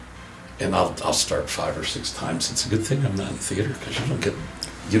And I'll start 5 or 6 times. It's a good thing I'm not in theater because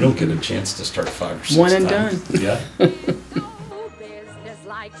you don't get a chance to start 5 or 6 One and times. done. Yeah. Business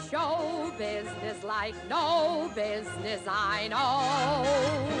like show business like no business I know.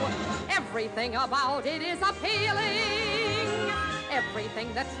 Everything about it is appealing.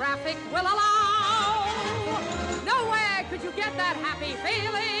 Everything the traffic will allow. Nowhere could you get that happy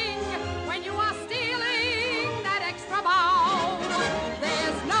feeling when you are stealing that extra bow.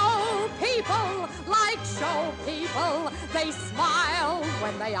 There's no people like show people. They smile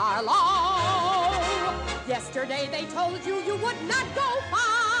when they are low. Yesterday they told you you would not go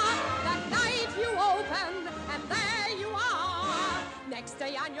far. That night you opened and there you are. Next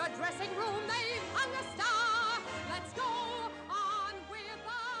day on your dressing room they've hung a star. Let's go on with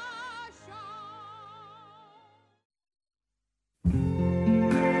the show.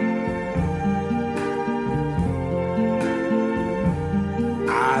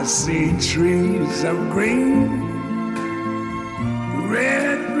 I see trees of green,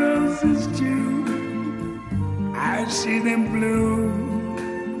 red roses too. I see them bloom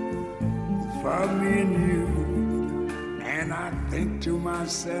for me and you, and I think to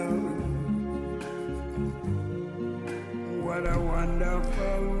myself, what a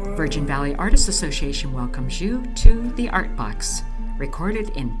wonderful world. Virgin Valley Artists Association welcomes you to The Art Box, recorded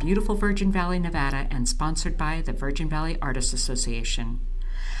in beautiful Virgin Valley, Nevada, and sponsored by the Virgin Valley Artists Association.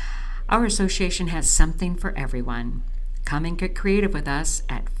 Our association has something for everyone. Come and get creative with us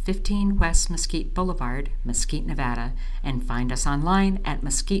at 15 West Mesquite Boulevard, Mesquite, Nevada, and find us online at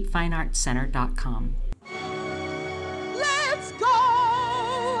mesquitefineartscenter.com. Let's go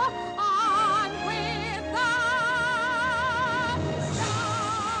on with the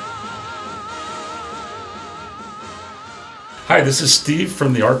Hi, this is Steve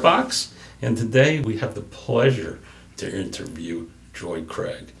from the Art Box, and today we have the pleasure to interview Joy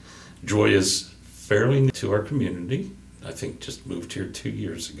Craig. Joy is fairly new to our community. I think just moved here 2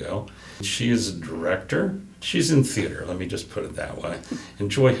 years ago. She is a director. She's in theater, let me just put it that way. And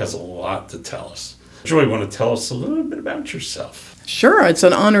Joy has a lot to tell us. Joy, want to tell us a little bit about yourself? Sure, it's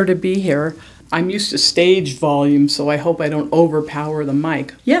an honor to be here. I'm used to stage volume, so I hope I don't overpower the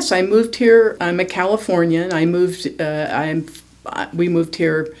mic. Yes, I moved here. I'm a Californian. We moved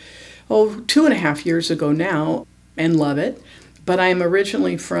here 2.5 years ago now and love it. But I'm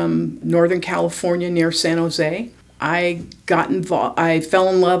originally from Northern California near San Jose. I got involved. I fell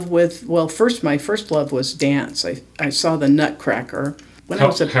in love with, my first love was dance. I saw the Nutcracker when I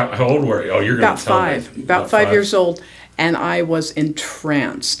was how old were you? Oh, you're going to tell me. About 5 years old, and I was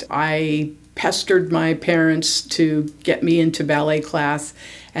entranced. I pestered my parents to get me into ballet class,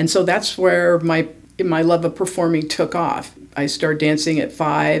 and so that's where my love of performing took off. I started dancing at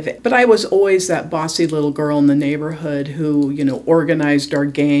 5, but I was always that bossy little girl in the neighborhood who, organized our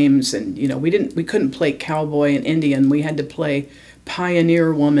games, and we couldn't play cowboy and Indian. We had to play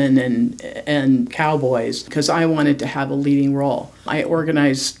pioneer woman and cowboys because I wanted to have a leading role. I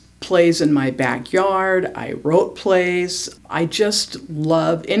organized plays in my backyard. I wrote plays. I just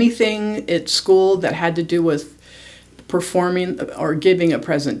loved anything at school that had to do with performing or giving a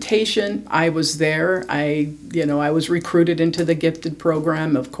presentation. I was there. I was recruited into the gifted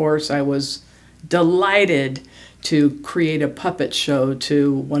program. Of course, I was delighted to create a puppet show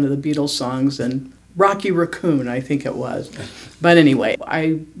to one of the Beatles songs, and Rocky Raccoon, I think it was. But anyway,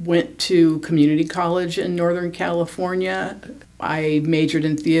 I went to community college in Northern California. I majored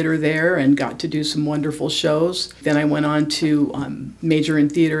in theater there and got to do some wonderful shows. Then I went on to major in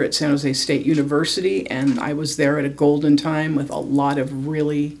theater at San Jose State University, and I was there at a golden time with a lot of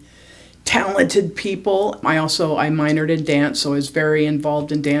really talented people. I minored in dance, so I was very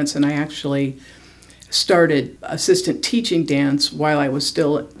involved in dance, and I actually started assistant teaching dance while I was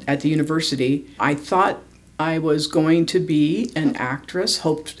still at the university. I thought I was going to be an actress,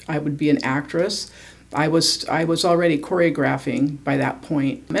 hoped I would be an actress. I was already choreographing by that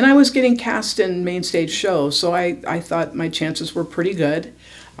point, and I was getting cast in main stage shows, so I thought my chances were pretty good.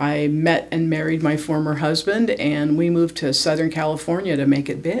 I met and married my former husband, and we moved to Southern California to make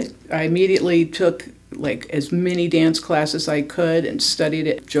it big. I immediately took as many dance classes I could and studied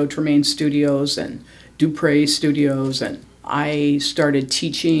at Joe Tremaine Studios and Dupre Studios, and I started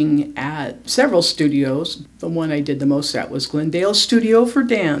teaching at several studios. The one I did the most at was Glendale Studio for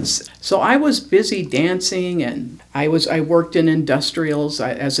Dance. So I was busy dancing, and I worked in industrials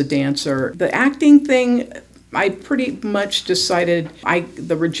as a dancer. The acting thing, I pretty much decided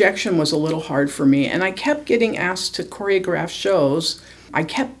the rejection was a little hard for me, and I kept getting asked to choreograph shows. I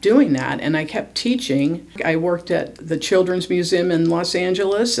kept doing that, and I kept teaching. I worked at the Children's Museum in Los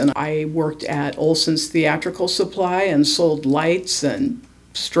Angeles, and I worked at Olson's Theatrical Supply and sold lights and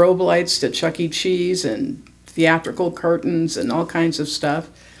strobe lights to Chuck E. Cheese and theatrical curtains and all kinds of stuff.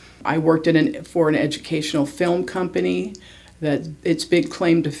 I worked for an educational film company that its big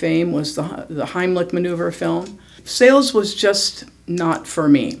claim to fame was the Heimlich maneuver film. Sales was just not for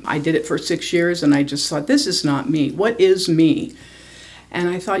me. I did it for 6 years and I just thought, this is not me. What is me? And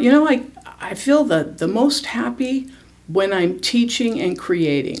I thought, I feel the most happy when I'm teaching and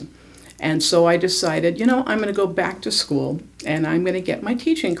creating. And so I decided, I'm going to go back to school and I'm going to get my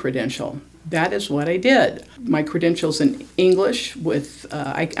teaching credential. That is what I did. My credential's in English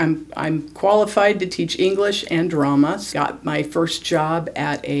I'm qualified to teach English and drama. Got my first job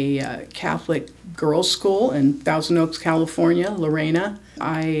at a Catholic girls' school in Thousand Oaks, California, Lorena.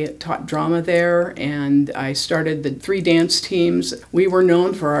 I taught drama there and I started the 3 dance teams. We were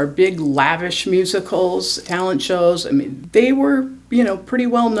known for our big lavish musicals, talent shows. I mean, they were, pretty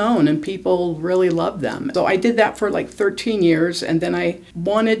well known and people really loved them. So I did that for like 13 years and then I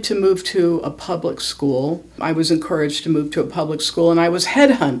wanted to move to a public school. I was encouraged to move to a public school and I was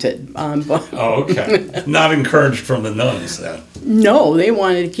headhunted. Oh, okay. Not encouraged from the nuns then. No, they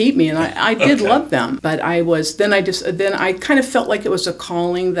wanted to keep me, and I did love them. But then I kind of felt like it was a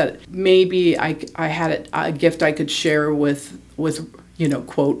calling that maybe I had a gift I could share with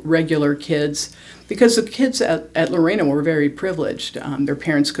quote regular kids, because the kids at Lorena were very privileged. Their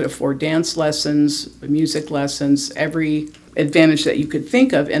parents could afford dance lessons, music lessons, every advantage that you could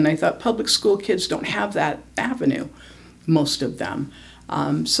think of, and I thought public school kids don't have that avenue, most of them.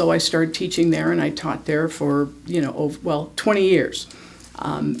 So I started teaching there, and I taught there for 20 years.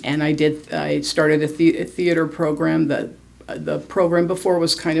 And I started a theater program. The program before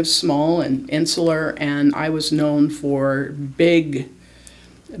was kind of small and insular, and I was known for big,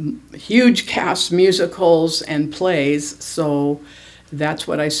 huge cast musicals and plays. So that's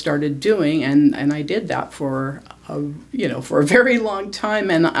what I started doing, and I did that for a very long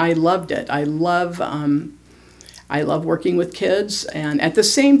time, and I loved it. I love working with kids, and at the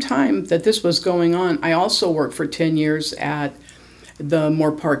same time that this was going on, I also worked for 10 years at the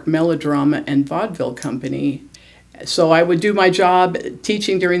Moore Park Melodrama and Vaudeville Company. So I would do my job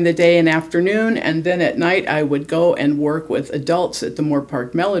teaching during the day and afternoon, and then at night I would go and work with adults at the Moore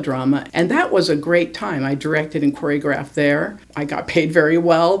Park Melodrama, and that was a great time. I directed and choreographed there. I got paid very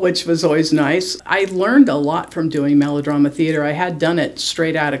well, which was always nice. I learned a lot from doing melodrama theater. I had done it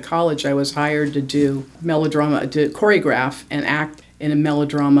straight out of college. I was hired to do melodrama, to choreograph and act in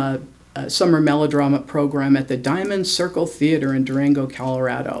a summer melodrama program at the Diamond Circle Theater in Durango,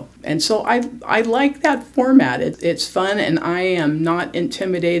 Colorado. And so I like that format. It's fun, and I am not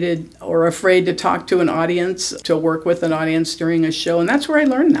intimidated or afraid to talk to an audience, to work with an audience during a show. And that's where I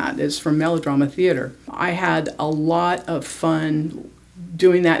learned that, is from melodrama theater. I had a lot of fun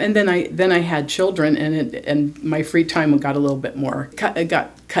doing that, and then I had children, and my free time got a little bit more. It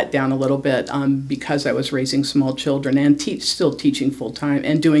got cut down a little bit because I was raising small children and still teaching full time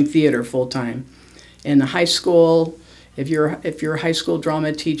and doing theater full time. In the high school, if you're a high school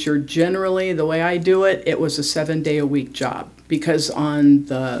drama teacher, generally the way I do it, it was a 7-day-a-week job, because on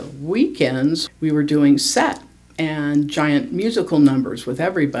the weekends we were doing set and giant musical numbers with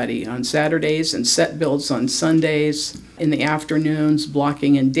everybody on Saturdays, and set builds on Sundays. In the afternoons,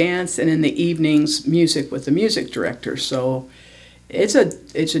 blocking and dance, and in the evenings, music with the music director. So it's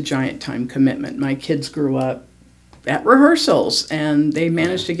a giant time commitment. My kids grew up at rehearsals, and they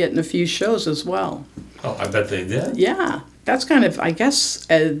managed to get in a few shows as well. Oh, I bet they did. Yeah, that's kind of, I guess,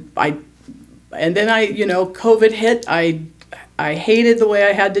 and then COVID hit. I hated the way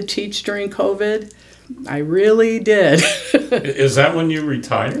I had to teach during COVID. I really did. Is that when you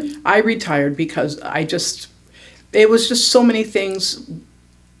retired? I retired because it was just so many things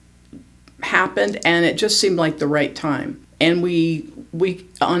happened, and it just seemed like the right time. And we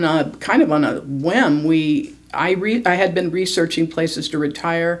on a whim, I had been researching places to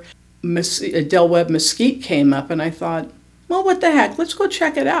retire. Del Webb Mesquite came up, and I thought, well, what the heck? Let's go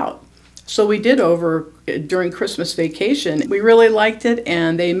check it out. So we did during Christmas vacation. We really liked it,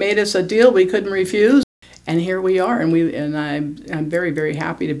 and they made us a deal we couldn't refuse. And here we are, and I'm very, very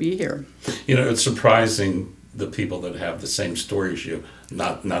happy to be here. It's surprising, the people that have the same story as you,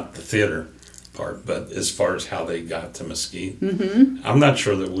 not the theater part, but as far as how they got to Mesquite. Mm-hmm. I'm not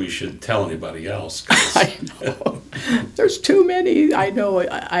sure that we should tell anybody else. I know. There's too many. I know.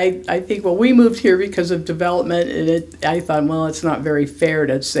 I think, we moved here because of development, and I thought, well, it's not very fair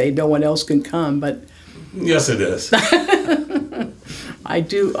to say no one else can come, but... Yes, it is.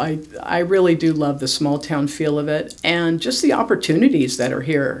 I really do love the small town feel of it, and just the opportunities that are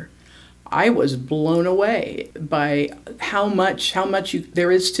here. I was blown away by how much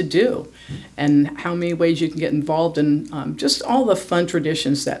there is to do, and how many ways you can get involved in just all the fun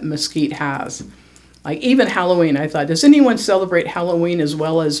traditions that Mesquite has. Like even Halloween, I thought, does anyone celebrate Halloween as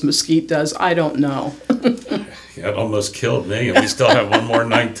well as Mesquite does? I don't know. It almost killed me, and we still have one more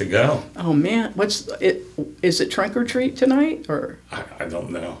night to go. Oh man, what's it? Is it trunk or treat tonight, or? I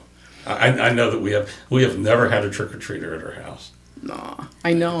don't know. I know that we have never had a trick or treater at our house. Nah,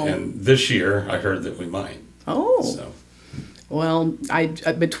 I know. And this year, I heard that we might. Oh. So. Well,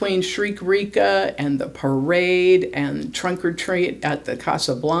 between Shriekrika and the parade and trunk or treat at the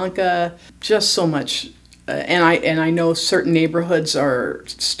Casablanca, just so much. And I know certain neighborhoods are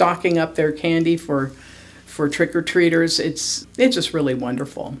stocking up their candy for trick or treaters. It's just really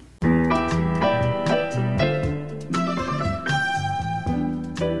wonderful.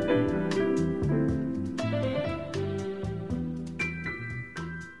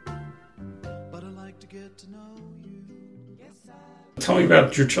 Tell me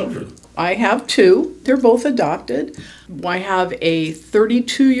about your children. I have two. They're both adopted. I have a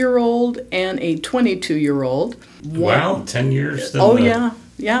 32-year-old and a 22-year-old. Wow, 10 years. Oh, yeah.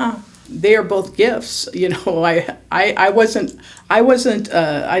 They are both gifts. You know, I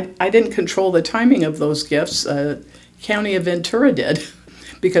didn't control the timing of those gifts. County of Ventura did,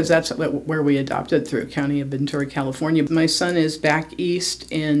 because that's where we adopted, through County of Ventura, California. My son is back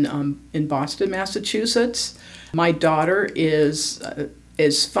east in Boston, Massachusetts. My daughter is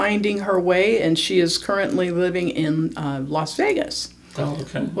finding her way, and she is currently living in Las Vegas. Oh,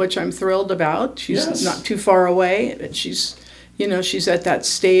 okay. Which I'm thrilled about. She's Yes. not too far away. She's at that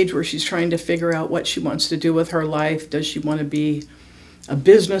stage where she's trying to figure out what she wants to do with her life. Does she want to be a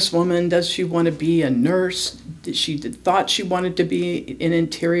businesswoman? Does she want to be a nurse? She thought she wanted to be in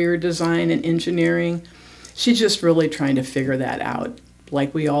interior design and engineering. She's just really trying to figure that out,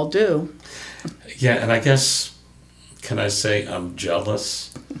 like we all do. Yeah, and I guess, can I say I'm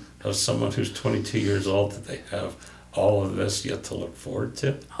jealous of someone who's 22 years old, that they have all of this yet to look forward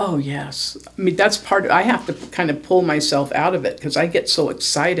to? Oh, yes. I mean, that's I have to kind of pull myself out of it, because I get so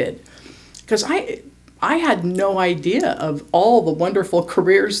excited. Because I had no idea of all the wonderful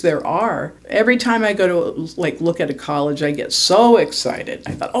careers there are. Every time I go to look at a college, I get so excited.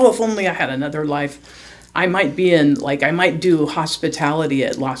 I thought, oh, if only I had another life. I might be I might do hospitality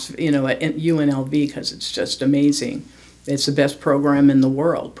at at UNLV, because it's just amazing. It's the best program in the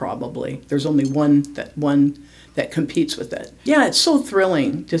world, probably. There's only one that competes with it. Yeah, it's so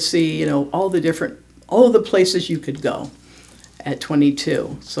thrilling to see, all the places you could go at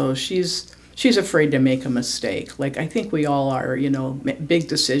 22. So she's afraid to make a mistake. I think we all are, big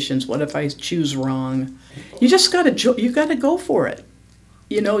decisions. What if I choose wrong? You just got to go for it.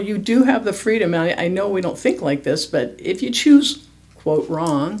 You do have the freedom. I know we don't think like this, but if you choose, quote,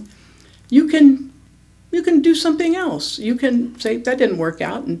 wrong, you can do something else. You can say, that didn't work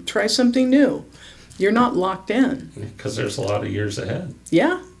out, and try something new. You're not locked in. Because there's a lot of years ahead.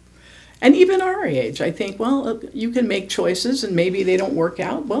 Yeah. And even our age, I think, well, you can make choices, and maybe they don't work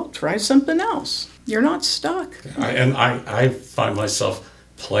out. Well, try something else. You're not stuck. I find myself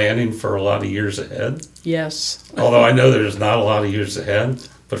planning for a lot of years ahead. Yes. Although I know there's not a lot of years ahead,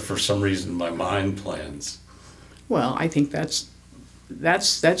 but for some reason my mind plans. Well, I think that's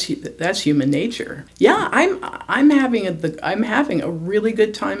human nature. Yeah, I'm having a really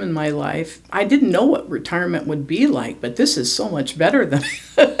good time in my life. I didn't know what retirement would be like, but this is so much better than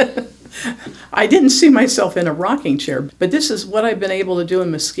I didn't see myself in a rocking chair, but this is what I've been able to do in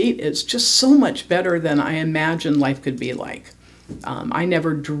Mesquite. It's just so much better than I imagined life could be like. I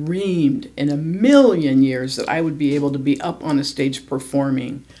never dreamed in a million years that I would be able to be up on a stage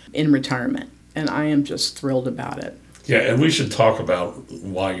performing in retirement, and I am just thrilled about it. Yeah, and we should talk about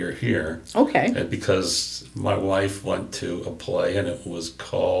why you're here. Okay. Because my wife went to a play, and it was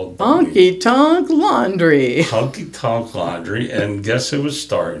called Honky Tonk Laundry. Honky Tonk Laundry, and guess who was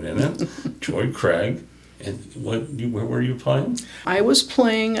starring in it? Joy Craig. And where were you playing? I was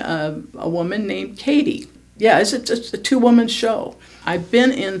playing a woman named Katie. Yeah, it's a two-woman show. I've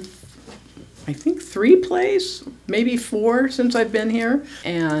been in, I think, 3 plays, maybe 4 since I've been here,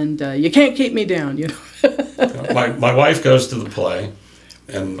 and you can't keep me down, My wife goes to the play,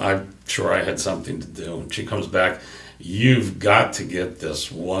 and I'm sure I had something to do. And she comes back, you've got to get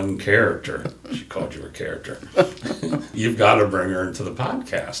this one character. She called you a character. You've got to bring her into the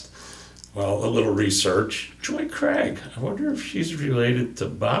podcast. Well, a little research. Joy Craig. I wonder if she's related to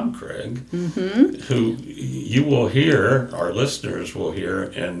Bob Craig, who you will hear, our listeners will hear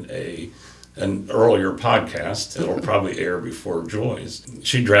in an earlier podcast. It'll probably air before Joy's.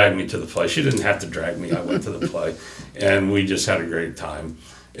 She dragged me to the play. She didn't have to drag me. I went to the play, and we just had a great time.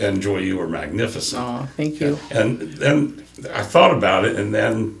 And Joy, you were magnificent. Oh, thank you. And then I thought about it, and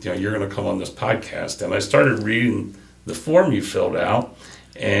then you're going to come on this podcast, and I started reading the form you filled out,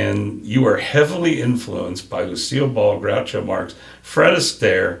 and you are heavily influenced by Lucille Ball, Groucho Marx, Fred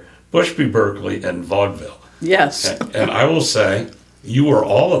Astaire, Bushby Berkeley, and vaudeville. Yes. And I will say, you were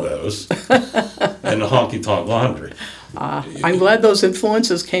all of those in the Honky Tonk Laundry. I'm glad those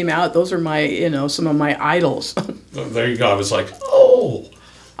influences came out. Those are my, some of my idols. There you go. I was like, oh.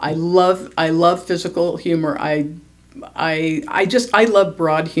 I love physical humor. I love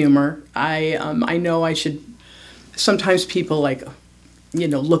broad humor. I know I should. Sometimes people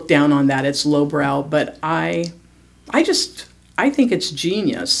look down on that. It's lowbrow, but I think it's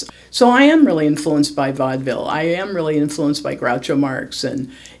genius. So I am really influenced by vaudeville. I am really influenced by Groucho Marx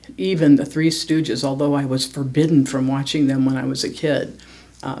and even the Three Stooges, although I was forbidden from watching them when I was a kid.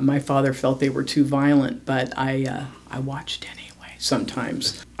 My father felt they were too violent, but I watched anyway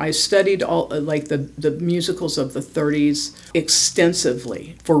sometimes. I studied all the musicals of the 30s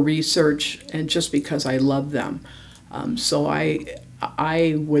extensively for research and just because I love them. So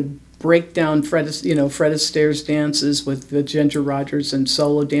I would break down Fred Astaire's dances with the Ginger Rogers and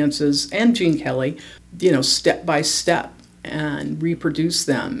solo dances and Gene Kelly, step by step and reproduce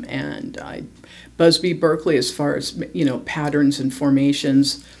them. And Busby Berkeley as far as, patterns and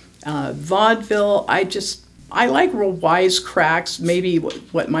formations. Vaudeville, I like real wisecracks, maybe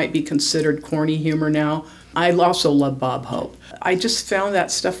what might be considered corny humor now. I also love Bob Hope. I just found that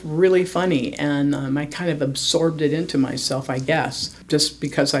stuff really funny, and I kind of absorbed it into myself, I guess, just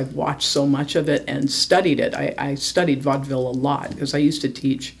because I've watched so much of it and studied it. I studied vaudeville a lot because I used to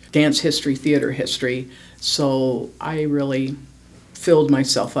teach dance history, theater history, so I really filled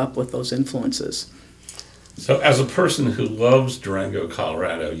myself up with those influences. So as a person who loves Durango,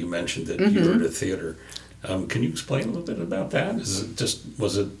 Colorado, you mentioned that you were at a theater. Can you explain a little bit about that?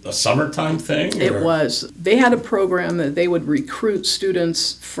 Was it a summertime thing? Or? It was. They had a program that they would recruit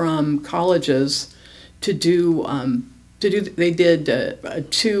students from colleges to do. They did a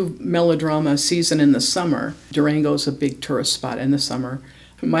 2 melodrama season in the summer. Durango's a big tourist spot in the summer.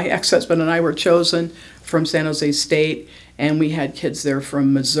 My ex-husband and I were chosen from San Jose State, and we had kids there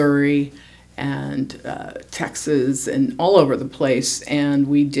from Missouri and Texas and all over the place. And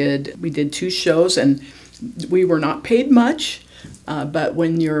we did 2 shows, and we were not paid much, but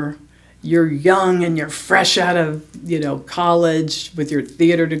when you're young and you're fresh out of college with your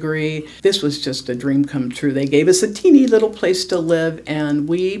theater degree, this was just a dream come true. They gave us a teeny little place to live, and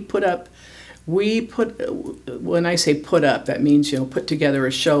when I say put up, that means put together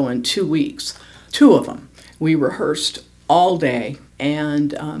a show in 2 weeks, 2 of them. We rehearsed all day,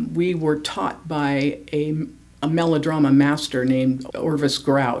 and we were taught by a melodrama master named Orvis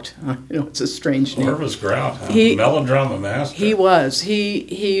Grout. It's a strange name. Orvis Grout, huh? Melodrama master. He was.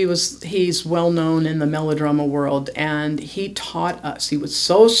 He's well known in the melodrama world, and he taught us. He was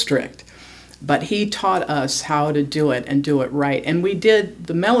so strict, but he taught us how to do it and do it right. And we did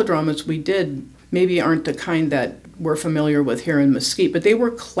the melodramas we did maybe aren't the kind that we're familiar with here in Mesquite, but they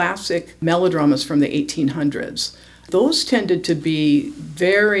were classic melodramas from the 1800s. Those tended to be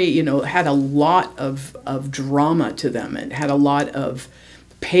very, had a lot of drama to them. It had a lot of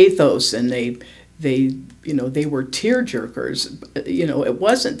pathos, and they were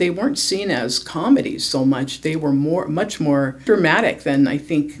tearjerkers. They weren't seen as comedies so much. They were much more dramatic than I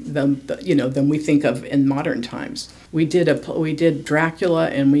think than we think of in modern times. We did Dracula,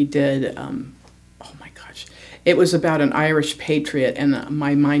 and we did. It was about an Irish patriot, and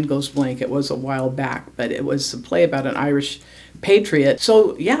my mind goes blank. It was a while back, but it was a play about an Irish patriot.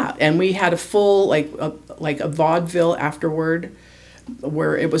 So yeah, and we had a full a vaudeville afterward,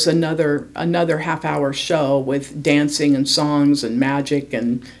 where it was another half-hour show with dancing and songs and magic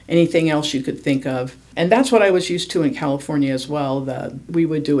and anything else you could think of. And that's what I was used to in California as well. We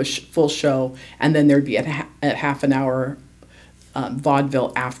would do a full show, and then there'd be a half an hour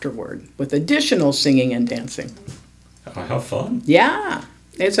vaudeville afterward with additional singing and dancing. Oh, how fun. Yeah,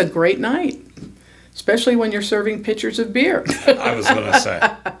 it's a great night, especially when you're serving pitchers of beer. I was going to say,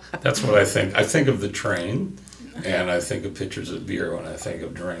 that's what I think. I think of the train, and I think of pitchers of beer when I think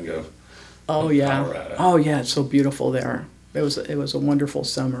of Durango, Colorado. Oh yeah, it's so beautiful there. It was a wonderful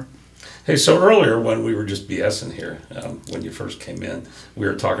summer. Hey, so earlier when we were just BSing here, when you first came in, we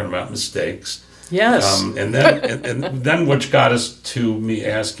were talking about mistakes. Yes. And then which got us to me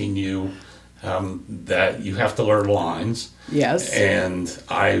asking you that you have to learn lines. Yes. And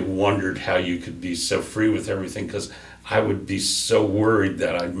I wondered how you could be so free with everything, because I would be so worried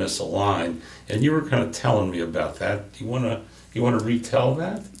that I'd miss a line. And you were kind of telling me about that. Do you want to retell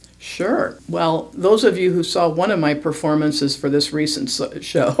that? Sure. Well, those of you who saw one of my performances for this recent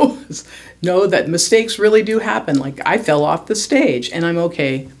show know that mistakes really do happen. Like, I fell off the stage, and I'm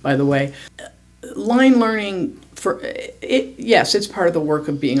okay, by the way. Line learning, yes, it's part of the work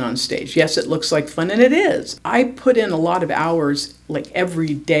of being on stage. Yes, it looks like fun, and it is. I put in a lot of hours, like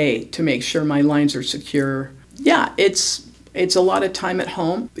every day, to make sure my lines are secure. Yeah, it's a lot of time at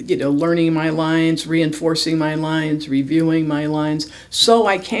home, learning my lines, reinforcing my lines, reviewing my lines, so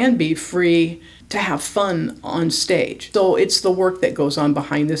I can be free to have fun on stage. So it's the work that goes on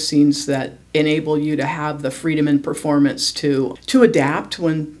behind the scenes that enable you to have the freedom in performance to adapt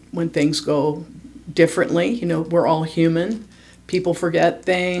when things go differently. We're all human. People forget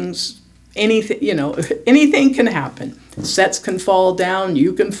things. Anything, anything can happen. Sets can fall down,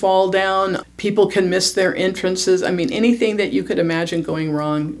 you can fall down, people can miss their entrances. I mean, anything that you could imagine going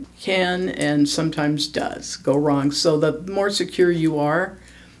wrong can and sometimes does go wrong. So the more secure you are,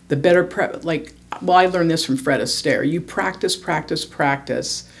 the better I learned this from Fred Astaire. You practice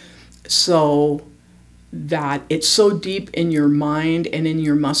so that it's so deep in your mind and in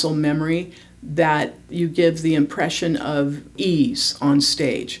your muscle memory that you give the impression of ease on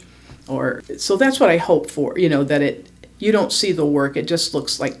stage. So that's what I hope for, that you don't see the work, it just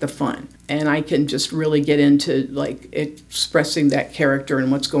looks like the fun. And I can just really get into expressing that character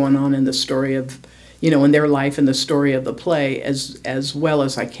and what's going on in the story of, in their life and the story of the play as well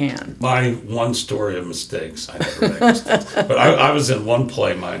as I can. My one story of mistakes, I never make mistakes. But I was in one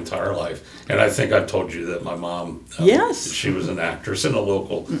play my entire life, and I think I told you that my mom, yes, she was an actress in a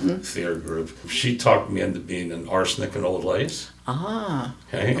local theater group. She talked me into being an arsenic and old lace. Ah.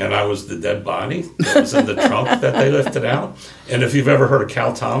 Okay, and I was the dead body that was in the trunk that they lifted out. And if you've ever heard of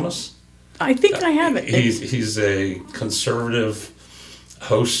Cal Thomas, I think I haven't. He's a conservative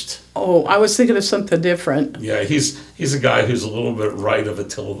host. Oh, I was thinking of something different. Yeah, he's a guy who's a little bit right of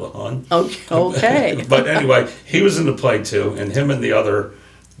Attila the Hun. Okay. But anyway, he was in the play too, and him and the other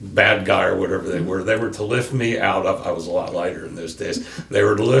bad guy or whatever they were to lift me out of, I was a lot lighter in those days, they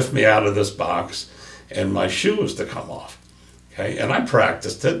were to lift me out of this box, and my shoe was to come off. Okay, and I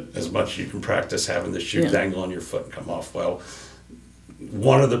practiced it as much as you can practice having the shoe dangle on your foot and come off. Well,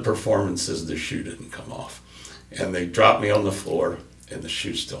 one of the performances, the shoe didn't come off. And they dropped me on the floor, and the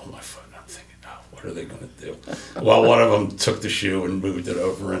shoe's still on my foot. And I'm thinking, what are they going to do? Well, one of them took the shoe and moved it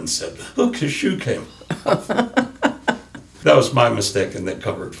over and said, look, his shoe came off. That was my mistake, and they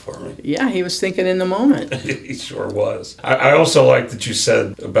covered for me. Yeah, he was thinking in the moment. He sure was. I also like that you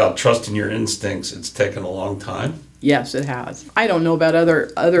said about trusting your instincts. It's taken a long time. Yes, it has. I don't know about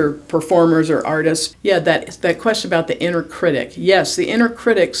other performers or artists. Yeah, that question about the inner critic. Yes, the inner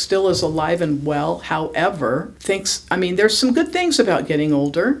critic still is alive and well. However, there's some good things about getting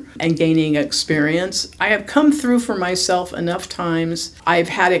older and gaining experience. I have come through for myself enough times. I've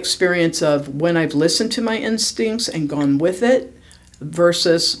had experience of when I've listened to my instincts and gone with it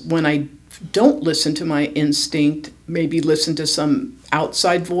versus when I don't listen to my instinct, maybe listen to some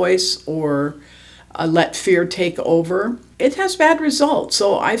outside voice or let fear take over. It has bad results.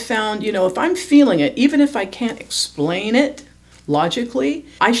 So I found, if I'm feeling it, even if I can't explain it logically,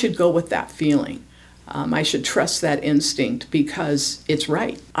 I should go with that feeling. I should trust that instinct because it's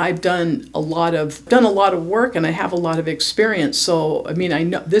right. I've done a lot of work and I have a lot of experience. So I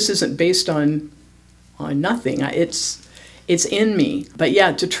know this isn't based on nothing. It's in me. But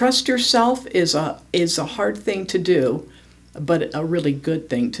yeah, to trust yourself is a hard thing to do, but a really good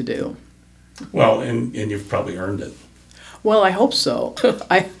thing to do. Well, and you've probably earned it. Well, I hope so.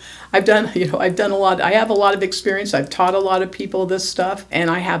 I've done a lot. I have a lot of experience. I've taught a lot of people this stuff,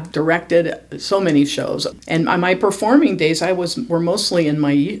 and I have directed so many shows. And my performing days, were mostly in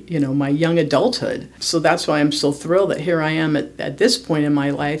my my young adulthood. So that's why I'm so thrilled that here I am at this point in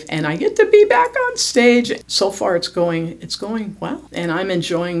my life, and I get to be back on stage. So far, it's going well, and I'm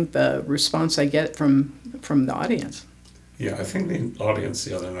enjoying the response I get from the audience. Yeah, I think the audience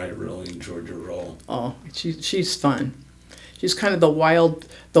the other night really enjoyed your role. Oh, she's fun. She's kind of the wild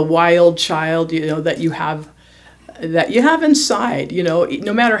child, that you have inside,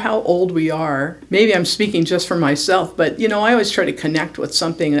 no matter how old we are. Maybe I'm speaking just for myself, but, I always try to connect with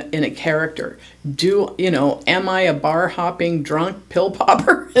something in a character. Am I a bar hopping drunk pill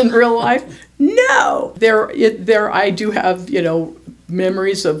popper in real life? No. There I do have,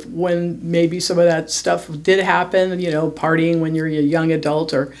 memories of when maybe some of that stuff did happen, partying when you're a young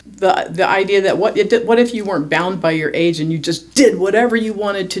adult, or the idea that what if you weren't bound by your age and you just did whatever you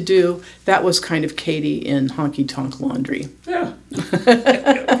wanted to do. That was kind of Katie in Honky Tonk Laundry. Yeah.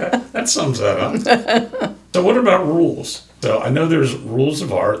 That sums that up. So what about rules? So I know there's rules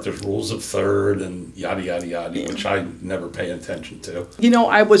of art, there's rules of third, and yada yada yada, which I never pay attention to. You know,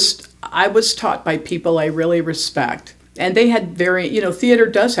 I was taught by people I really respect. And they had theater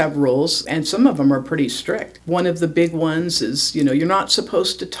does have rules, and some of them are pretty strict. One of the big ones is, you're not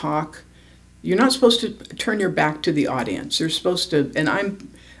supposed to talk. You're not supposed to turn your back to the audience. You're supposed to,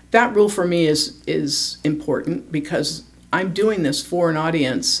 that rule for me is important because I'm doing this for an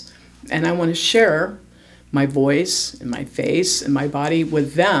audience, and I want to share my voice and my face and my body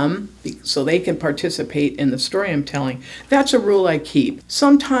with them so they can participate in the story I'm telling. That's a rule I keep.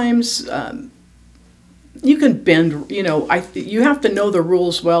 Sometimes you can bend, you have to know the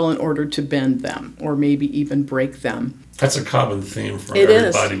rules well in order to bend them or maybe even break them. That's a common theme for It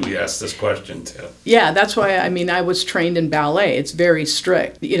everybody is. we ask this question to. Yeah, that's why, I was trained in ballet. It's very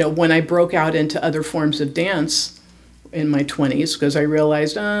strict. When I broke out into other forms of dance in my 20s, because I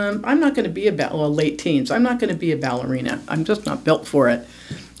realized I'm not going to be late teens, I'm not going to be a ballerina. I'm just not built for it.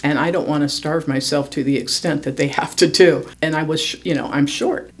 And I don't want to starve myself to the extent that they have to do. And I was, I'm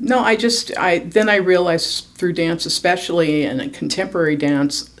short. No, then I realized through dance, especially in contemporary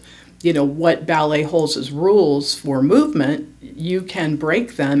dance, what ballet holds as rules for movement, you can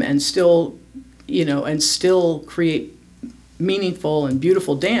break them and still create meaningful and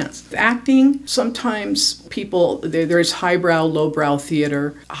beautiful dance. Acting, sometimes there's highbrow, lowbrow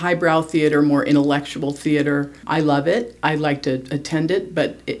theater. Highbrow theater, more intellectual theater. I love it. I like to attend it,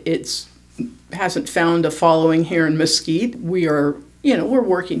 but it's hasn't found a following here in Mesquite. We are, we're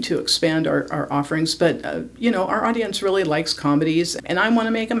working to expand our offerings, but, our audience really likes comedies, and I want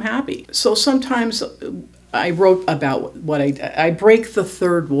to make them happy. So sometimes I wrote about what I break the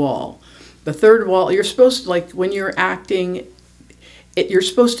third wall. The third wall, you're supposed to, when you're acting, you're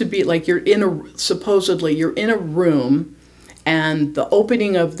supposed to be like you're in a room, and the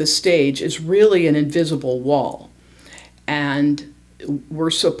opening of the stage is really an invisible wall. And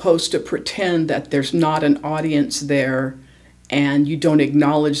we're supposed to pretend that there's not an audience there, and you don't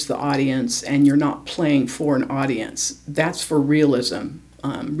acknowledge the audience, and you're not playing for an audience. That's for realism,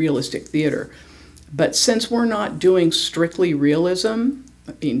 realistic theater. But since we're not doing strictly realism,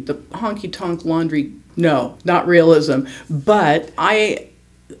 the honky-tonk laundry, no, not realism. But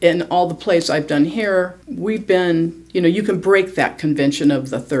in all the plays I've done here, we've been, you can break that convention of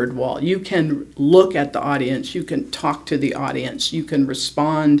the third wall. You can look at the audience, you can talk to the audience, you can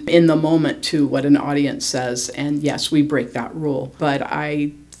respond in the moment to what an audience says. And yes, we break that rule. But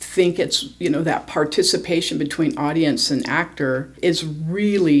I think it's, that participation between audience and actor is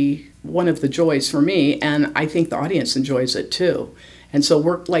really one of the joys for me. And I think the audience enjoys it too. And so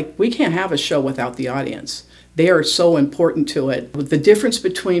we can't have a show without the audience. They are so important to it. The difference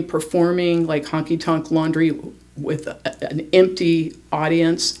between performing like Honky Tonk Laundry with an empty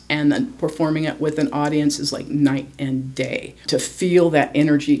audience and then performing it with an audience is like night and day. To feel that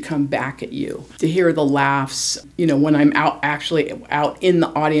energy come back at you, to hear the laughs, when I'm out in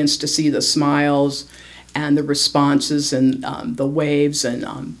the audience, to see the smiles and the responses and the waves and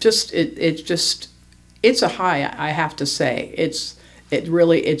it's a high, I have to say.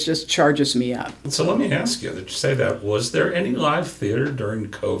 It just charges me up. So let me ask you, that you say that, was there any live theater during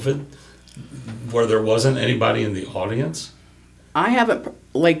COVID where there wasn't anybody in the audience? I haven't,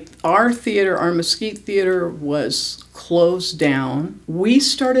 our Mesquite Theater was closed down. We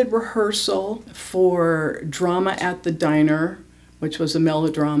started rehearsal for Drama at the Diner, which was a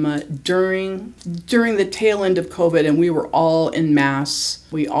melodrama, during the tail end of COVID, and we were all in mass.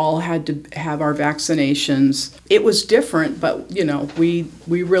 We all had to have our vaccinations. It was different, but we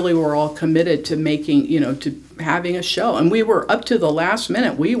really were all committed to making, to having a show. And we were up to the last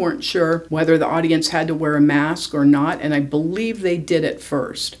minute. We weren't sure whether the audience had to wear a mask or not, and I believe they did at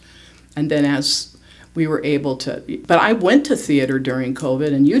first. And then as we were able to, but I went to theater during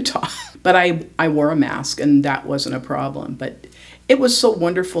COVID in Utah, but I wore a mask, and that wasn't a problem. But it was so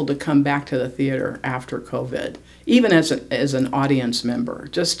wonderful to come back to the theater after COVID, even as an audience member.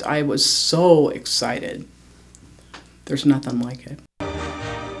 I was so excited. There's nothing like it.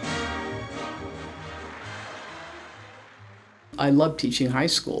 I love teaching high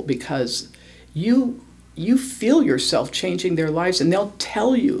school because you feel yourself changing their lives, and they'll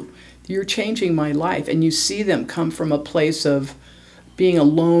tell you, you're changing my life, and you see them come from a place of being a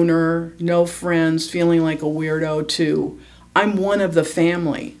loner, no friends, feeling like a weirdo, to I'm one of the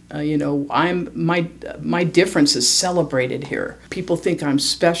family. My difference is celebrated here. People think I'm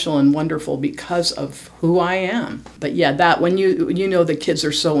special and wonderful because of who I am. But yeah, that when the kids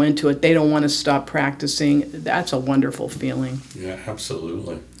are so into it, they don't want to stop practicing. That's a wonderful feeling. Yeah,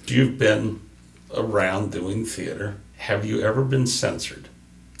 absolutely. You've been around doing theater. Have you ever been censored?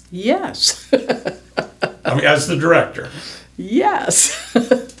 Yes. I mean, as the director. Yes,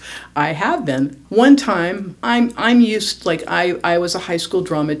 I have been. One time, I'm used, like I was a high school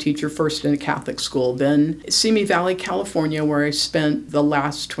drama teacher first in a Catholic school, then Simi Valley, California, where I spent the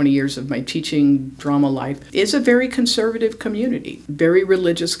last 20 years of my teaching drama life, is a very conservative community, very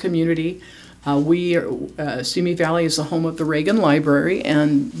religious community. Simi Valley is the home of the Reagan Library,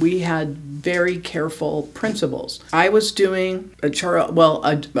 and we had very careful principles. I was doing a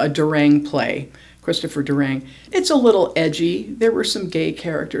Durang play, Christopher Durang. It's a little edgy. There were some gay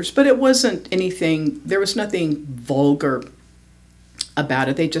characters, but it wasn't anything, there was nothing vulgar about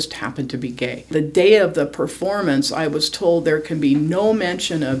it. They just happened to be gay. The day of the performance, I was told there can be no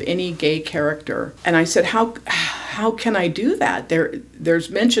mention of any gay character. And I said, how can I do that?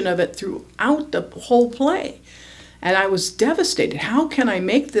 There's mention of it throughout the whole play. And I was devastated. How can I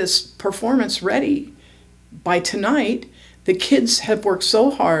make this performance ready by tonight? The kids have worked so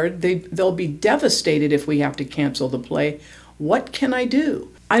hard, they'll be devastated if we have to cancel the play. What can I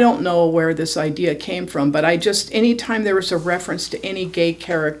do? I don't know where this idea came from, but anytime there was a reference to any gay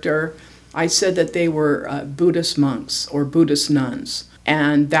character, I said that they were Buddhist monks or Buddhist nuns.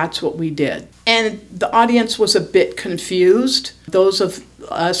 And that's what we did. And the audience was a bit confused. Those of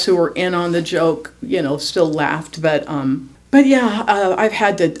us who were in on the joke, still laughed. But yeah, I've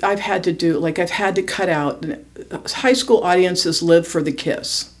had to cut out. High school audiences live for the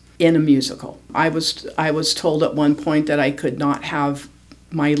kiss in a musical. I was told at one point that I could not have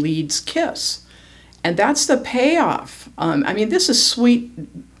my leads kiss, and that's the payoff. This is sweet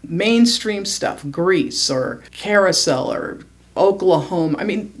mainstream stuff, Grease or Carousel or Oklahoma.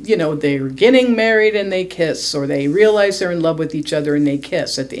 They're getting married and they kiss, or they realize they're in love with each other and they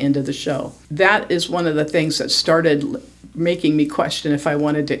kiss at the end of the show. That is one of the things that started making me question if I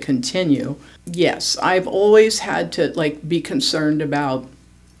wanted to continue. Yes, I've always had to be concerned about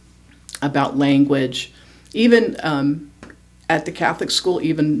language, even at the Catholic school,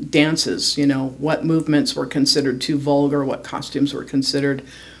 even dances. What movements were considered too vulgar, what costumes were considered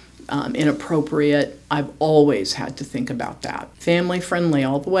inappropriate. I've always had to think about that. Family friendly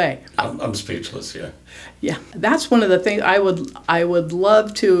all the way. I'm speechless. Yeah. Yeah, that's one of the things I would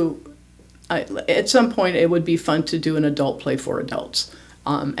love to. At some point, it would be fun to do an adult play for adults,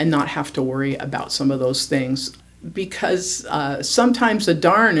 and not have to worry about some of those things, because sometimes the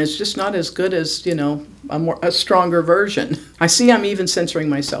darn is just not as good as a stronger version. I see I'm even censoring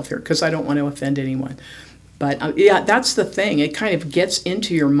myself here because I don't want to offend anyone. But yeah, that's the thing. It kind of gets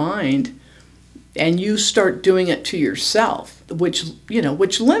into your mind, and you start doing it to yourself, which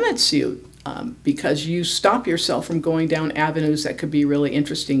limits you, because you stop yourself from going down avenues that could be really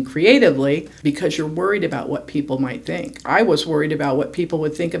interesting creatively, because you're worried about what people might think. I was worried about what people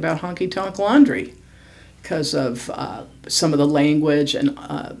would think about Honky Tonk Laundry because of some of the language and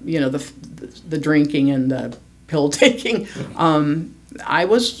the drinking and the pill taking. I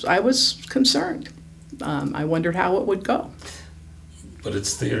was concerned. I wondered how it would go. But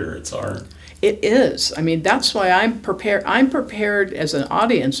it's theater, it's art. It is. That's why I'm prepared. I'm prepared as an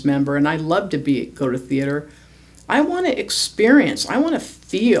audience member, and I love to go to theater. I want to experience. I want to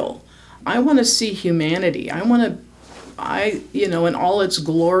feel. I want to see humanity. In all its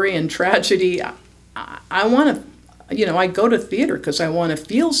glory and tragedy. I want to. I go to theater because I want to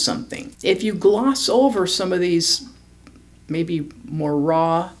feel something. If you gloss over some of these, maybe more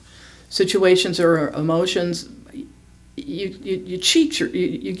raw situations or emotions, you cheat.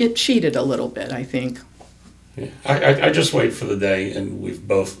 You get cheated a little bit, I think. Yeah. I just wait for the day, and we've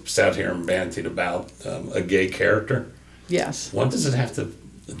both sat here and bantied about a gay character. Yes. When does it have to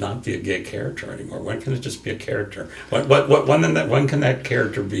not be a gay character anymore? When can it just be a character? When can that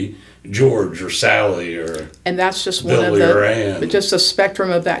character be George or Sally or and that's just Billy one of or Ann? just a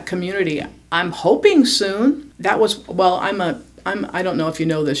spectrum of that community. I'm hoping soon. I don't know if you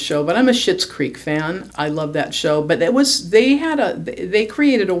know this show, but I'm a Schitt's Creek fan. I love that show. But they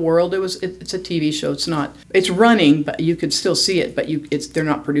created a world. It's a TV show. It's running, but you could still see it. But they're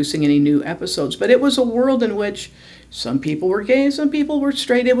not producing any new episodes. But it was a world in which some people were gay, some people were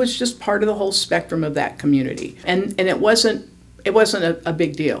straight. It was just part of the whole spectrum of that community, and it wasn't a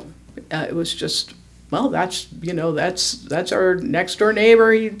big deal. It was just, well, that's our next door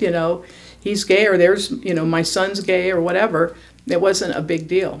neighbor. He's gay, or there's my son's gay, or whatever. It wasn't a big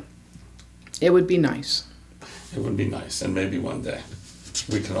deal. It would be nice. It would be nice, and maybe one day.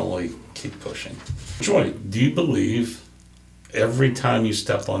 We can only keep pushing. Joy, do you believe every time you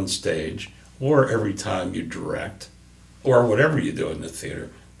step on stage, or every time you direct, or whatever you do in the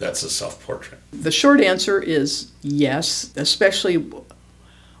theater, that's a self-portrait? The short answer is yes, especially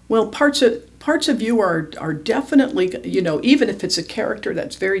Well, parts of you are definitely, even if it's a character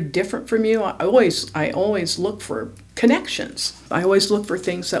that's very different from you, I always look for connections. I always look for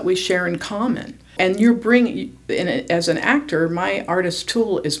things that we share in common. And as an actor, my artist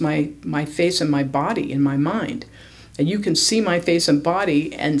tool is my face and my body and my mind. And you can see my face and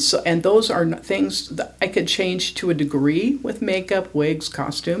body, and those are things that I could change to a degree with makeup, wigs,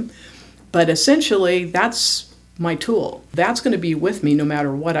 costume. But essentially, that's my tool. That's going to be with me no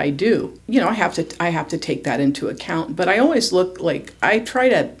matter what I do. I have to take that into account. But I always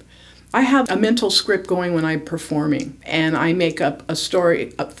I have a mental script going when I'm performing, and I make up a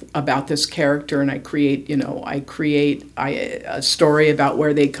story about this character, and I create a story about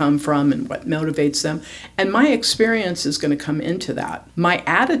where they come from and what motivates them. And my experience is going to come into that. My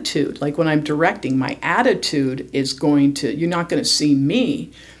attitude, like when I'm directing, my attitude is you're not going to see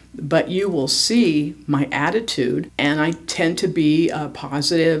me, but you will see my attitude, and I tend to be a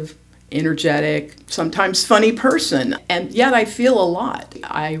positive, energetic, sometimes funny person, and yet I feel a lot.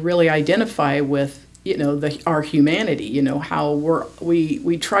 I really identify with our humanity, how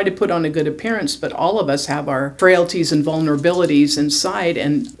we try to put on a good appearance, but all of us have our frailties and vulnerabilities inside,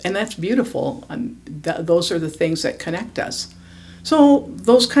 and that's beautiful. Those are the things that connect us. So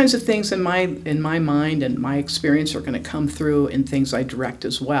those kinds of things in my mind and my experience are going to come through in things I direct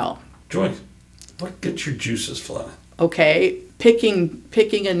as well. Joy, what gets your juices flowing? Okay, picking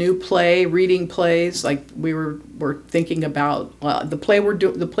a new play, reading plays, like we're thinking about.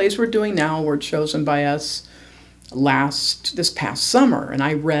 The plays we're doing now were chosen by us this past summer, and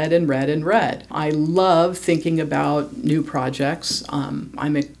I read and read and read. I love thinking about new projects.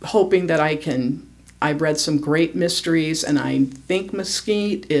 I'm hoping that I've read some great mysteries, and I think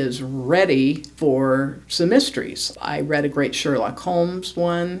Mesquite is ready for some mysteries. I read a great Sherlock Holmes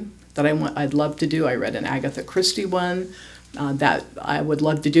one that I'd love to do. I read an Agatha Christie one that I would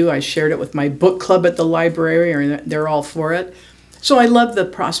love to do. I shared it with my book club at the library, and they're all for it. So I love the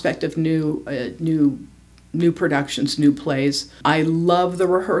prospect of new productions, new plays. I love the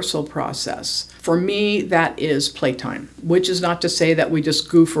rehearsal process. For me, that is playtime, which is not to say that we just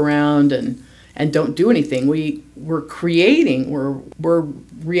goof around and don't do anything. We're creating, we're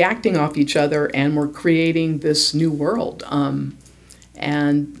reacting off each other, and we're creating this new world.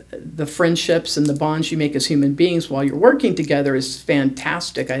 And the friendships and the bonds you make as human beings while you're working together is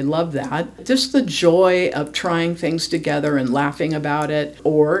fantastic. I love that. Just the joy of trying things together and laughing about it.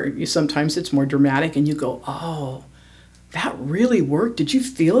 Or sometimes it's more dramatic and you go, oh, that really worked. Did you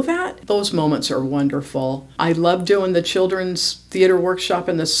feel that? Those moments are wonderful. I love doing the children's theater workshop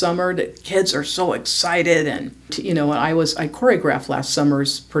in the summer. The kids are so excited. And, I choreographed last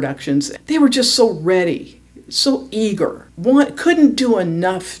summer's productions. They were just so ready. So eager, couldn't do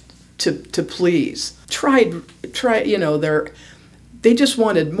enough to please. Tried, they just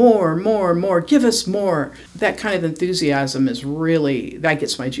wanted more, give us more. That kind of enthusiasm that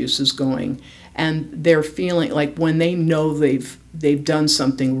gets my juices going. And they're feeling like when they know they've done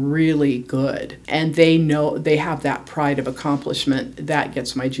something really good, and they know they have that pride of accomplishment, that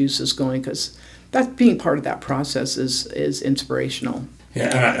gets my juices going, because that being part of that process is inspirational.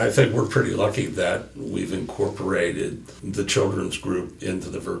 Yeah, and I think we're pretty lucky that we've incorporated the children's group into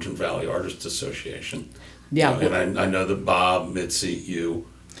the Virgin Valley Artists Association. Yeah, and I know that Bob, Mitzi, you.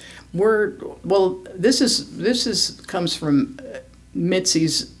 This comes from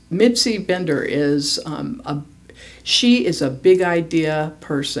Mitzi's. Mitzi Bender she is a big idea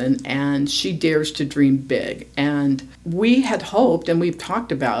person, and she dares to dream big. And we had hoped, and we've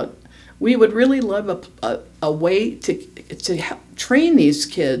talked about, we would really love a way to train these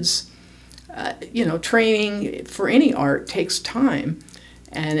kids. Training for any art takes time,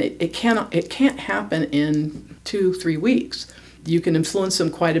 and it can't happen in 2-3 weeks. You can influence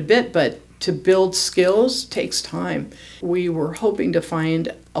them quite a bit, but to build skills takes time. We were hoping to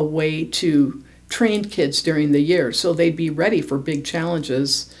find a way to train kids during the year so they'd be ready for big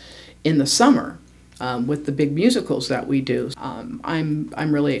challenges in the summer. With the big musicals that we do. I'm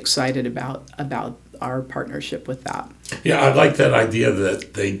really excited about our partnership with that. Yeah, I like that idea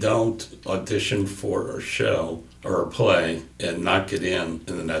that they don't audition for a show or a play and not get in,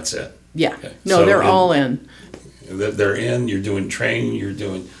 and then that's it. Yeah, okay. No, they're all in. They're in, you're doing training, you're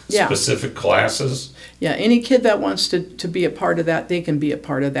doing specific classes. Yeah, any kid that wants to be a part of that, they can be a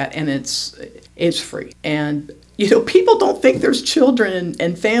part of that, and it's free. And people don't think there's children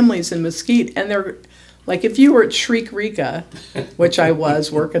and families in Mesquite, and they're like, if you were at Shriek Rika, which I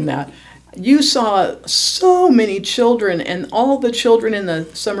was working that, You saw so many children, and all the children in the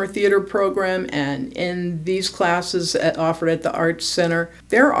summer theater program and in these classes offered at the Arts Center.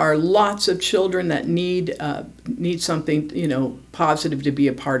 There are lots of children that need something, positive to be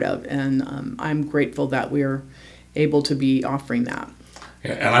a part of, and I'm grateful that we're able to be offering that.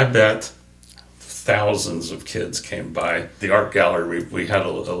 Yeah, and I bet thousands of kids came by the art gallery. We had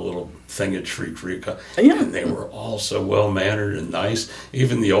a little thing at Shrika, Yeah. and they were all so well-mannered and nice,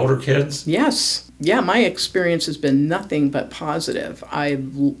 even the older kids. Yes. Yeah, my experience has been nothing but positive.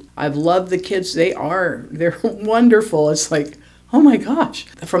 I've loved the kids. They're wonderful. It's like, oh my gosh.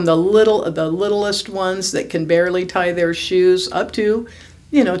 From the littlest ones that can barely tie their shoes up to,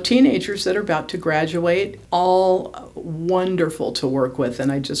 teenagers that are about to graduate, all wonderful to work with. And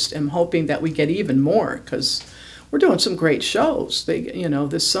I just am hoping that we get even more, because we're doing some great shows.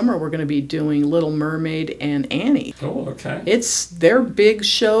 This summer we're going to be doing Little Mermaid and Annie. Oh, okay. They're big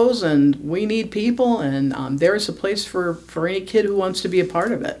shows, and we need people, and there's a place for any kid who wants to be a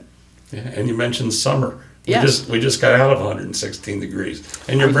part of it. Yeah, and you mentioned summer. Yes. We just got out of 116 degrees,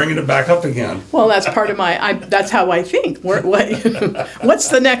 and you're bringing it back up again. Well, that's part of that's how I think. What's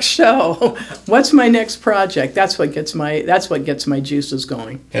the next show? What's my next project? That's what gets my juices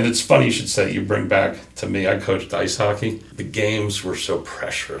going. And it's funny you should say you bring back to me. I coached ice hockey. The games were so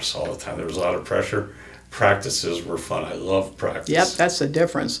pressurous all the time. There was a lot of pressure. Practices were fun. I love practice. Yep, that's the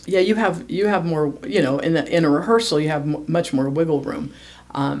difference. Yeah, you have more. In a rehearsal, you have much more wiggle room.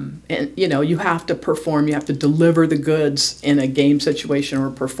 And you have to perform, you have to deliver the goods in a game situation or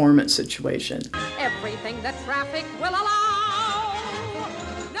a performance situation. Everything that traffic will allow.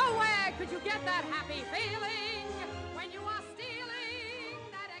 Nowhere could you get that happy feeling when you are stealing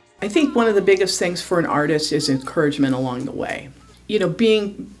that extra. I think one of the biggest things for an artist is encouragement along the way.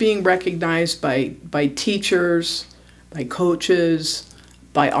 Being recognized by teachers, by coaches,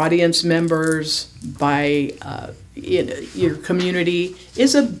 by audience members, by your community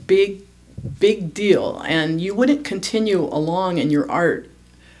is a big deal, and you wouldn't continue along in your art.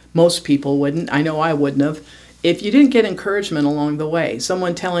 Most people wouldn't. I know I wouldn't have, if you didn't get encouragement along the way.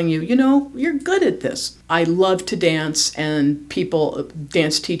 Someone telling you, you're good at this. I love to dance, and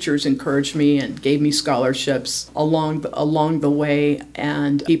dance teachers encouraged me and gave me scholarships along the way,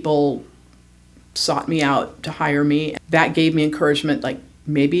 and people sought me out to hire me. That gave me encouragement, like,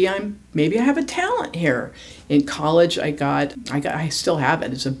 maybe I have a talent here. In college, I still have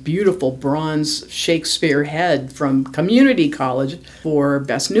it. It's a beautiful bronze Shakespeare head from community college for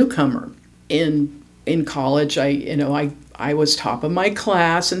best newcomer. In college, I was top of my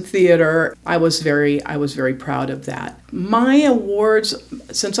class in theater. I was very proud of that. My awards,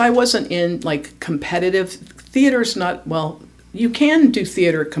 since I wasn't in like competitive theater's not, well, you can do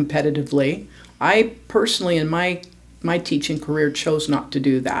theater competitively. I personally, in my teaching career, chose not to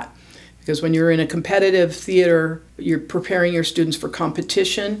do that. Because when you're in a competitive theater, you're preparing your students for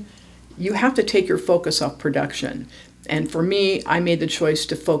competition, you have to take your focus off production. And for me, I made the choice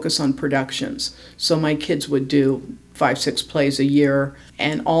to focus on productions. So my kids would do 5-6 plays a year,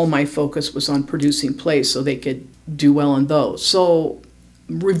 and all my focus was on producing plays so they could do well in those. So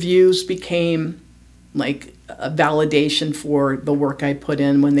reviews became like a validation for the work I put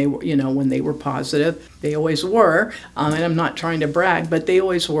in when they were positive. They always were, and I'm not trying to brag, but they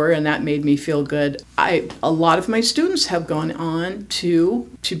always were, and that made me feel good. A lot of my students have gone on to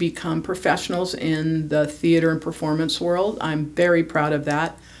become professionals in the theater and performance world. I'm very proud of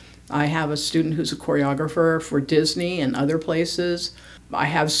that. I have a student who's a choreographer for Disney and other places. I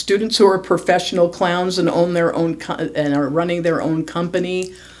have students who are professional clowns and own their own and are running their own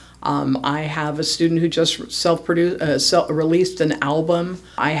company. I have a student who just released an album.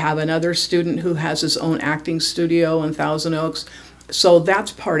 I have another student who has his own acting studio in Thousand Oaks. So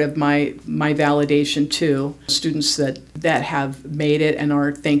that's part of my validation too. Students that have made it and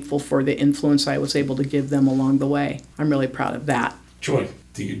are thankful for the influence I was able to give them along the way. I'm really proud of that. Joy,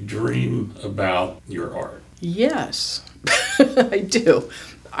 do you dream about your art? Yes, I do.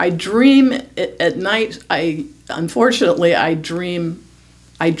 I dream at night. Unfortunately, I dream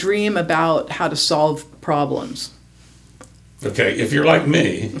about how to solve problems. Okay, if you're like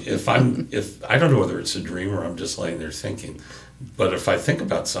me, if I don't know whether it's a dream or I'm just laying there thinking, but if I think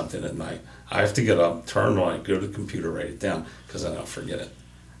about something at night, I have to get up, turn on light, go to the computer, write it down, because then I'll forget it.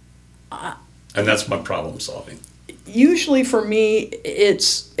 And that's my problem solving. Usually for me,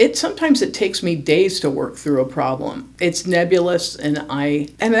 sometimes it takes me days to work through a problem. It's nebulous, and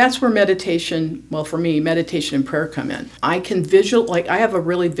that's where meditation, well, for me, meditation and prayer come in. I can I have a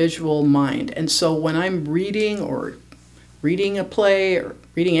really visual mind, and so when I'm reading a play or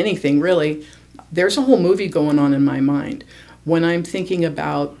reading anything really, there's a whole movie going on in my mind. when I'm thinking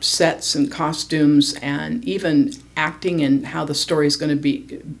about sets and costumes and even acting and how the story is going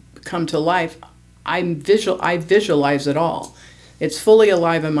to come to life, I visualize it all. It's fully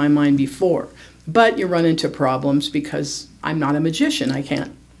alive in my mind before. But you run into problems because I'm not a magician. I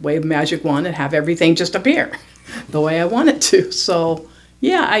can't wave a magic wand and have everything just appear the way I want it to. So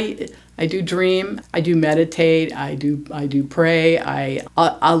yeah, I do dream, I do meditate, I do pray, I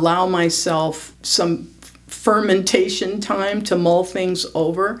allow myself some fermentation time to mull things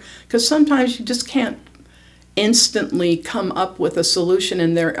over, because sometimes you just can't instantly come up with a solution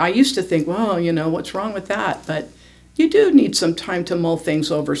in there. I used to think, well, what's wrong with that? But you do need some time to mull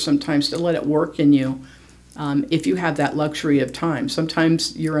things over sometimes, to let it work in you. If you have that luxury of time.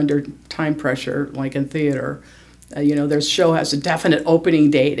 Sometimes you're under time pressure, like in theater. Their show has a definite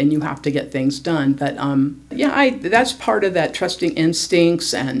opening date and you have to get things done. But that's part of that, trusting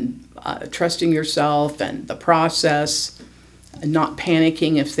instincts and trusting yourself and the process, and not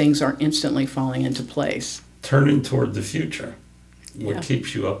panicking if things aren't instantly falling into place. Turning toward the future. What Yeah.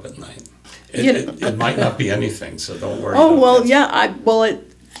 keeps you up at night? It might not be anything, so don't worry. Oh, about well, that. yeah,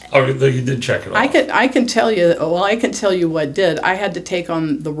 Oh, you did check it off. I can tell you what did. I had to take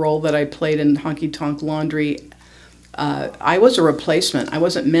on the role that I played in Honky Tonk Laundry. I was a replacement. I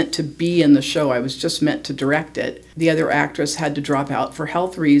wasn't meant to be in the show. I was just meant to direct it. The other actress had to drop out for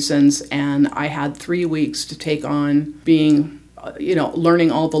health reasons, and I had 3 weeks to take on being,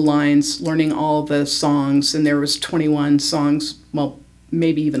 learning all the lines, learning all the songs, and there was 21 songs, well,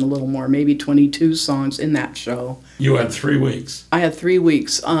 maybe even a little more, maybe 22 songs in that show. You had 3 weeks. I had 3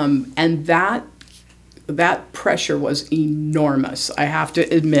 weeks, and that pressure was enormous, I have to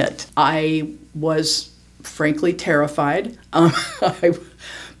admit. I was frankly terrified,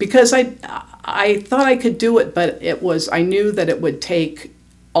 because I thought I could do it, but I knew that it would take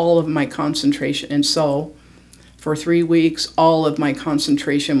all of my concentration, and so for 3 weeks, all of my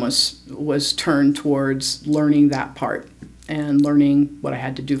concentration was turned towards learning that part and learning what I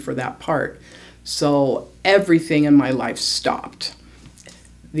had to do for that part. So everything in my life stopped.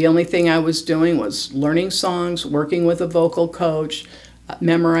 The only thing I was doing was learning songs, working with a vocal coach,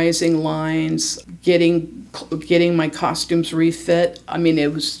 memorizing lines, getting my costumes refit. I mean,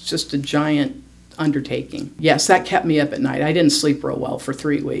 it was just a giant undertaking. Yes, that kept me up at night. I didn't sleep real well for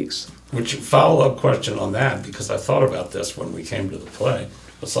 3 weeks. Which follow-up question on that, because I thought about this when we came to the play.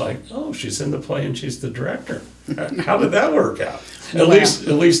 It's like, oh, she's in the play and she's the director. How did that work out? At least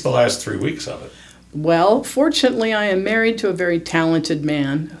the last 3 weeks of it. Well, fortunately, I am married to a very talented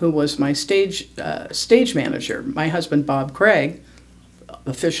man who was my stage manager. My husband, Bob Craig,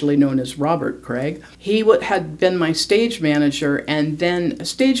 officially known as Robert Craig. He had been my stage manager, and then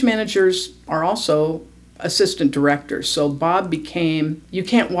stage managers are also assistant directors. So Bob you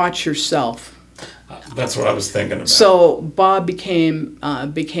can't watch yourself. That's what I was thinking about. So Bob became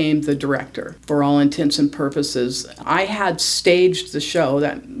the director for all intents and purposes. I had staged the show.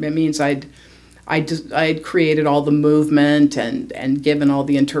 That means I'd created all the movement and given all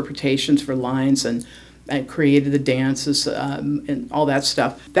the interpretations for lines, and I created the dances and all that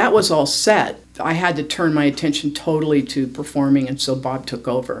stuff. That was all set. I had to turn my attention totally to performing, and so Bob took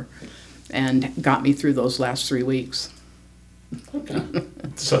over and got me through those last 3 weeks. Okay.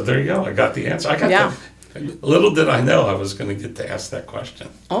 So there you go. I got the answer. Yeah. Little did I know I was going to get to ask that question.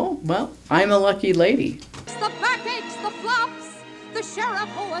 Oh, well, I'm a lucky lady. The backaches, the flops, the sheriff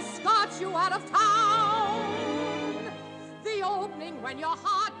who escorts you out of town. The opening when your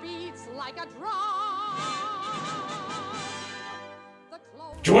heart beats like a drum. The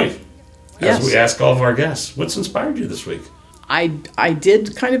closing Joy, as Yes. we ask all of our guests, what's inspired you this week? I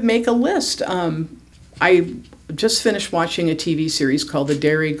did kind of make a list. I just finished watching a TV series called The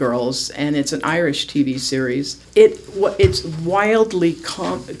Dairy Girls, and it's an Irish TV series. It's wildly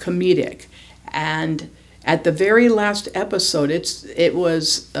comedic, and at the very last episode, it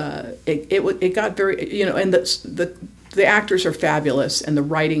got very, and the actors are fabulous and the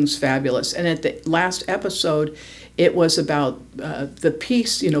writing's fabulous. And at the last episode, it was about the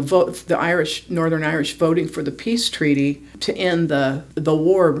peace, the Northern Irish voting for the peace treaty to end the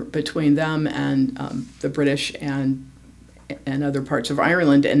war between them and the British and other parts of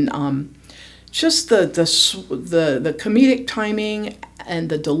Ireland. And just the comedic timing and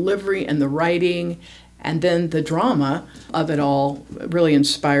the delivery and the writing and then the drama of it all really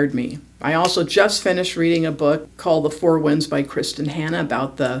inspired me. I also just finished reading a book called The Four Winds by Kristen Hanna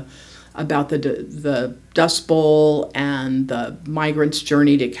about the Dust Bowl and the migrants'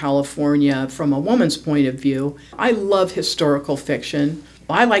 journey to California from a woman's point of view. I love historical fiction.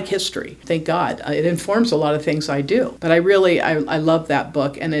 I like history, thank God. It informs a lot of things I do. But I love that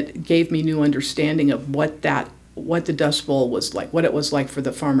book, and it gave me new understanding of what that what the Dust Bowl was like, what it was like for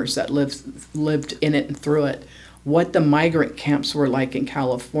the farmers that lived in it and through it, what the migrant camps were like in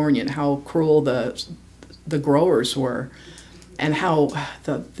California, and how cruel the growers were, and how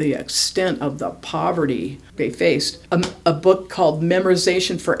the extent of the poverty they faced. A book called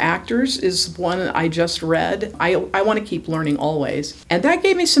Memorization for Actors is one I just read. I want to keep learning always. And that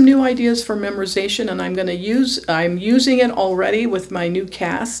gave me some new ideas for memorization, and I'm using it already with my new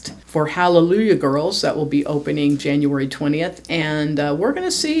cast for Hallelujah Girls that will be opening January 20th. And we're going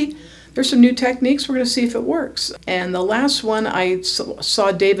to see, there's some new techniques. We're going to see if it works. And the last one, I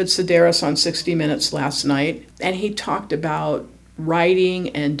saw David Sedaris on 60 Minutes last night, and he talked about writing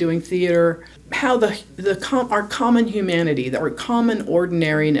and doing theater, how our common humanity, our common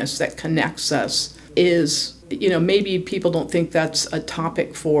ordinariness that connects us is, maybe people don't think that's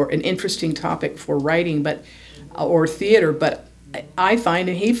an interesting topic for writing, or theater, but I find,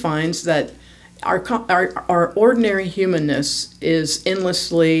 and he finds, that our ordinary humanness is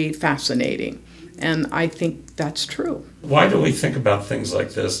endlessly fascinating, and I think that's true. Why do we think about things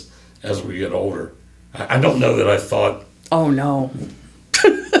like this as we get older? I don't know that I thought. Oh no.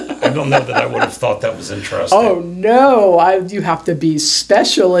 I don't know that I would have thought that was interesting. Oh no, you have to be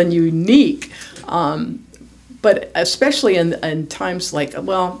special and unique, but especially in times like,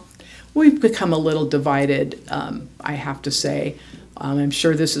 we've become a little divided. I have to say. I'm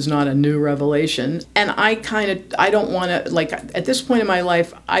sure this is not a new revelation. And I don't want to, at this point in my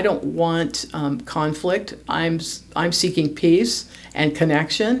life, I don't want conflict. I'm seeking peace and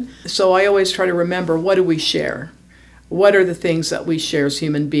connection. So I always try to remember, what do we share? What are the things that we share as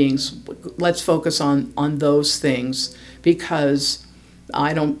human beings? Let's focus on those things, because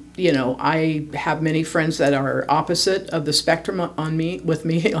I have many friends that are opposite of the spectrum with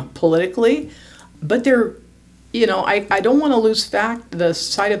me politically, but they're, I don't want to lose the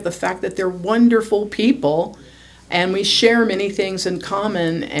sight of the fact that they're wonderful people, and we share many things in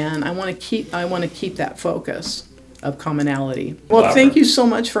common. And I want to keep that focus of commonality. Well, thank you so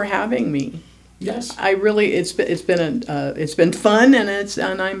much for having me. Yes, I really it's been fun,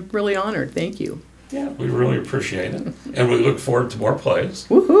 and I'm really honored. Thank you. Yeah, we really appreciate it, and we look forward to more plays.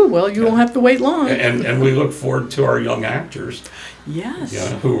 Woohoo! Well, you won't have to wait long. And we look forward to our young actors. Yes.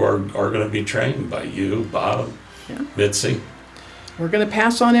 Who are going to be trained by you, Bob, Mitzi. We're going to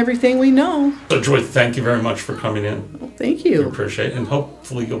pass on everything we know. So, Joy, thank you very much for coming in. Well, thank you. We appreciate it, and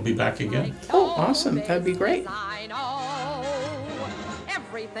hopefully you'll be back again. Oh, awesome. That'd be great. I know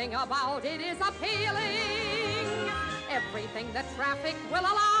everything about it is appealing. Everything that traffic will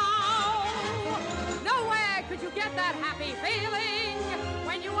allow. Nowhere could you get that happy feeling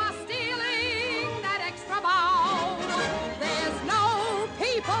when you are stealing that extra bow. There's no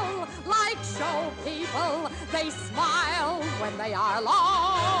people like show people. They smile when they are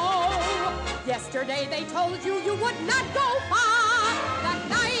low. Yesterday they told you you would not go far. That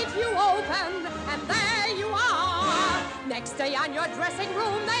night you opened and there you are. Next day on your dressing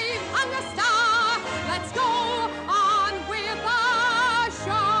room they've hung a star. Let's go on with the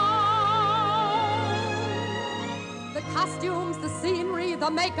show. The costumes, the scenery,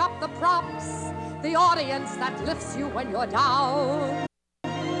 the makeup, the props, the audience that lifts you when you're down.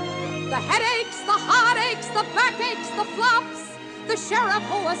 The headaches, the heartaches, the backaches, the flops, the sheriff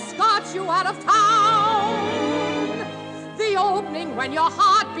who escorts you out of town. The opening when your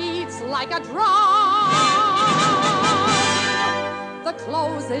heart beats like a drum. The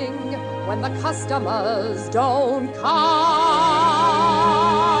closing when the customers don't come.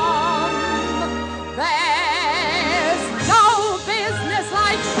 There's no business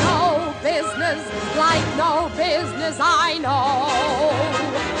like show business, like no business I know.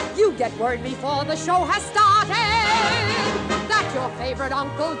 You get word before the show has started that your favorite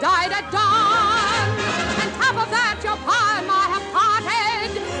uncle died at dawn. On top of that, your pa and ma have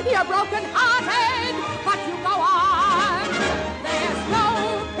parted. You're broken hearted, but you go on. There's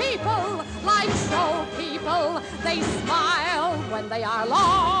no people like show people. They smile when they are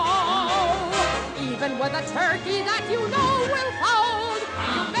low. Even with a turkey that you know will fold,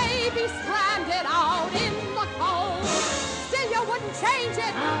 you may be stranded out in the cold. Still, you wouldn't change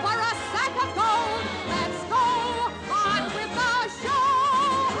it for a sack of gold. Let's go on with the show.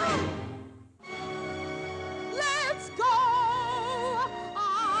 Let's go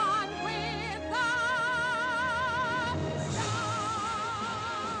on with the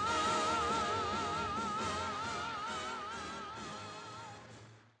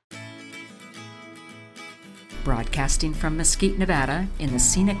Broadcasting from Mesquite, Nevada, in the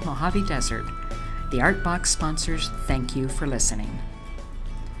scenic Mojave Desert, the Art Box sponsors thank you for listening.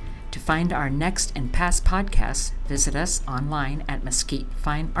 To find our next and past podcasts, visit us online at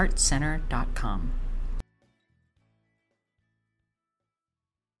mesquitefineartcenter.com.